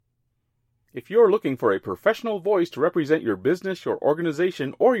If you're looking for a professional voice to represent your business, your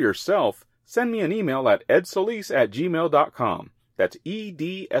organization, or yourself, send me an email at edsoliz@gmail.com. That's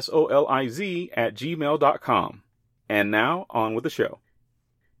EDSOLIZ@gmail.com. And now, on with the show.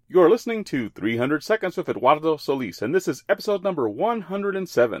 You're listening to 300 Seconds with Eduardo Solis, and this is episode number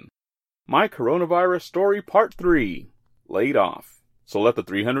 107. My Coronavirus Story Part 3. Laid Off. So let the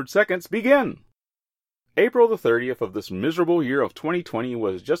 300 seconds begin! April the 30th of this miserable year of 2020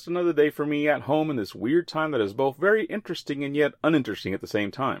 was just another day for me at home in this weird time that is both very interesting and yet uninteresting at the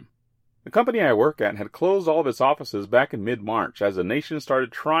same time. The company I work at had closed all of its offices back in mid-March as the nation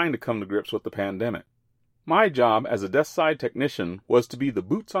started trying to come to grips with the pandemic. My job as a desk side technician was to be the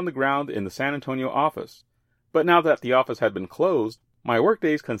boots on the ground in the San Antonio office. But now that the office had been closed, my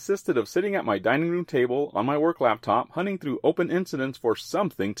workdays consisted of sitting at my dining room table on my work laptop hunting through open incidents for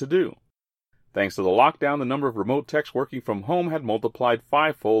something to do. Thanks to the lockdown, the number of remote techs working from home had multiplied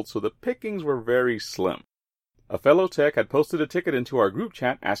fivefold, so the pickings were very slim. A fellow tech had posted a ticket into our group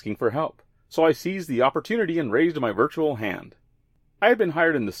chat asking for help, so I seized the opportunity and raised my virtual hand. I had been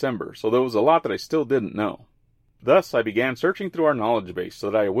hired in December, so there was a lot that I still didn't know. Thus, I began searching through our knowledge base so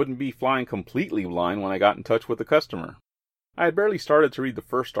that I wouldn't be flying completely blind when I got in touch with the customer. I had barely started to read the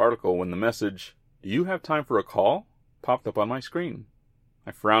first article when the message, "Do you have time for a call?" popped up on my screen.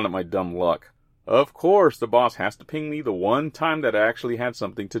 I frowned at my dumb luck. Of course, the boss has to ping me the one time that I actually had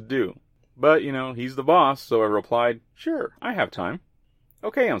something to do. But, he's the boss, so I replied, "Sure, I have time."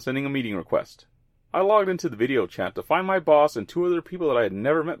 "Okay, I'm sending a meeting request." I logged into the video chat to find my boss and two other people that I had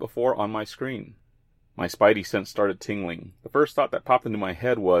never met before on my screen. My spidey sense started tingling. The first thought that popped into my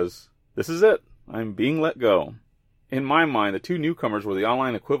head was, this is it, I'm being let go. In my mind, the two newcomers were the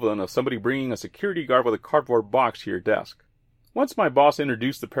online equivalent of somebody bringing a security guard with a cardboard box to your desk. Once my boss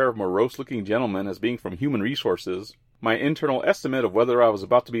introduced the pair of morose-looking gentlemen as being from Human Resources, my internal estimate of whether I was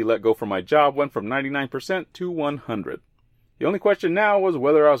about to be let go from my job went from 99% to 100. The only question now was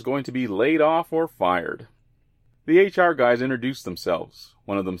whether I was going to be laid off or fired. The HR guys introduced themselves.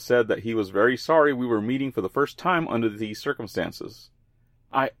 One of them said that he was very sorry we were meeting for the first time under these circumstances.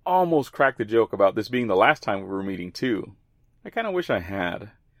 I almost cracked the joke about this being the last time we were meeting too. I kind of wish I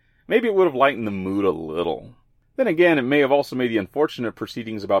had. Maybe it would have lightened the mood a little. Then again, it may have also made the unfortunate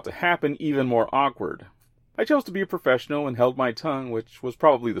proceedings about to happen even more awkward. I chose to be a professional and held my tongue, which was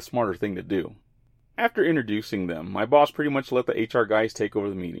probably the smarter thing to do. After introducing them, my boss pretty much let the HR guys take over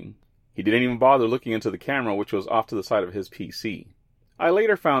the meeting. He didn't even bother looking into the camera, which was off to the side of his PC. I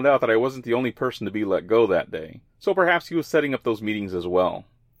later found out that I wasn't the only person to be let go that day, so perhaps he was setting up those meetings as well.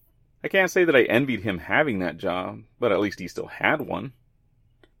 I can't say that I envied him having that job, but at least he still had one.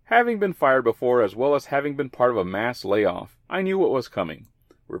 Having been fired before, as well as having been part of a mass layoff, I knew what was coming.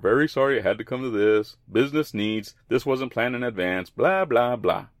 "We're very sorry it had to come to this. Business needs. This wasn't planned in advance. Blah, blah,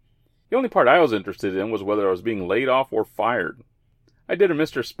 blah." The only part I was interested in was whether I was being laid off or fired. I did a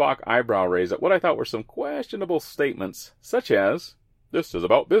Mr. Spock eyebrow raise at what I thought were some questionable statements, such as, "This is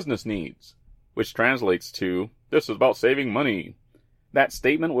about business needs," which translates to, "This is about saving money." That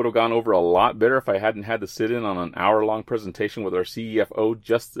statement would have gone over a lot better if I hadn't had to sit in on an hour-long presentation with our CFO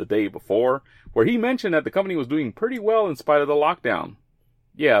just the day before, where he mentioned that the company was doing pretty well in spite of the lockdown.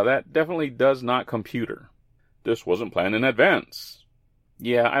 Yeah, that definitely does not computer. "This wasn't planned in advance."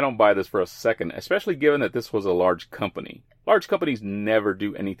 Yeah, I don't buy this for a second, especially given that this was a large company. Large companies never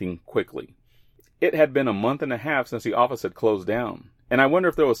do anything quickly. It had been a month and a half since the office had closed down, and I wonder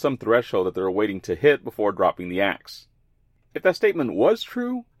if there was some threshold that they were waiting to hit before dropping the axe. If that statement was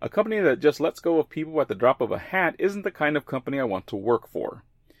true, a company that just lets go of people at the drop of a hat isn't the kind of company I want to work for.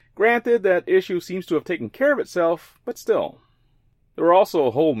 Granted, that issue seems to have taken care of itself, but still. There were also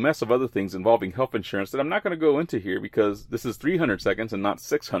a whole mess of other things involving health insurance that I'm not going to go into here because this is 300 seconds and not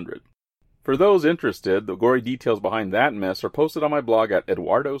 600. For those interested, the gory details behind that mess are posted on my blog at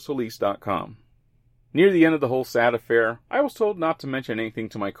eduardosolis.com. Near the end of the whole sad affair, I was told not to mention anything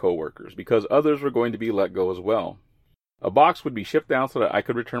to my coworkers because others were going to be let go as well. A box would be shipped out so that I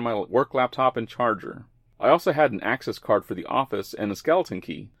could return my work laptop and charger. I also had an access card for the office and a skeleton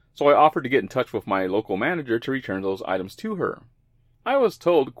key, so I offered to get in touch with my local manager to return those items to her. I was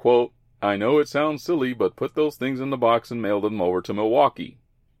told, quote, "I know it sounds silly, but put those things in the box and mail them over to Milwaukee."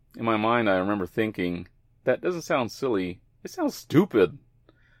 In my mind, I remember thinking, that doesn't sound silly, it sounds stupid.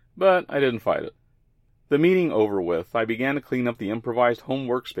 But I didn't fight it. The meeting over with, I began to clean up the improvised home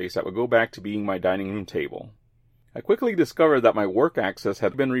workspace that would go back to being my dining room table. I quickly discovered that my work access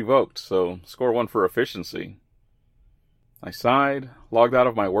had been revoked, so score 1 for efficiency. I sighed, logged out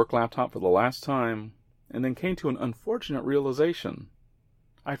of my work laptop for the last time, and then came to an unfortunate realization.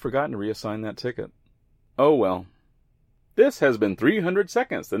 I'd forgotten to reassign that ticket. Oh well. This has been 300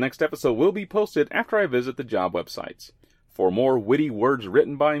 Seconds. The next episode will be posted after I visit the job websites. For more witty words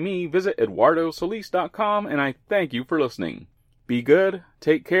written by me, visit eduardosolis.com, and I thank you for listening. Be good,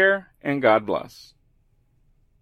 take care, and God bless.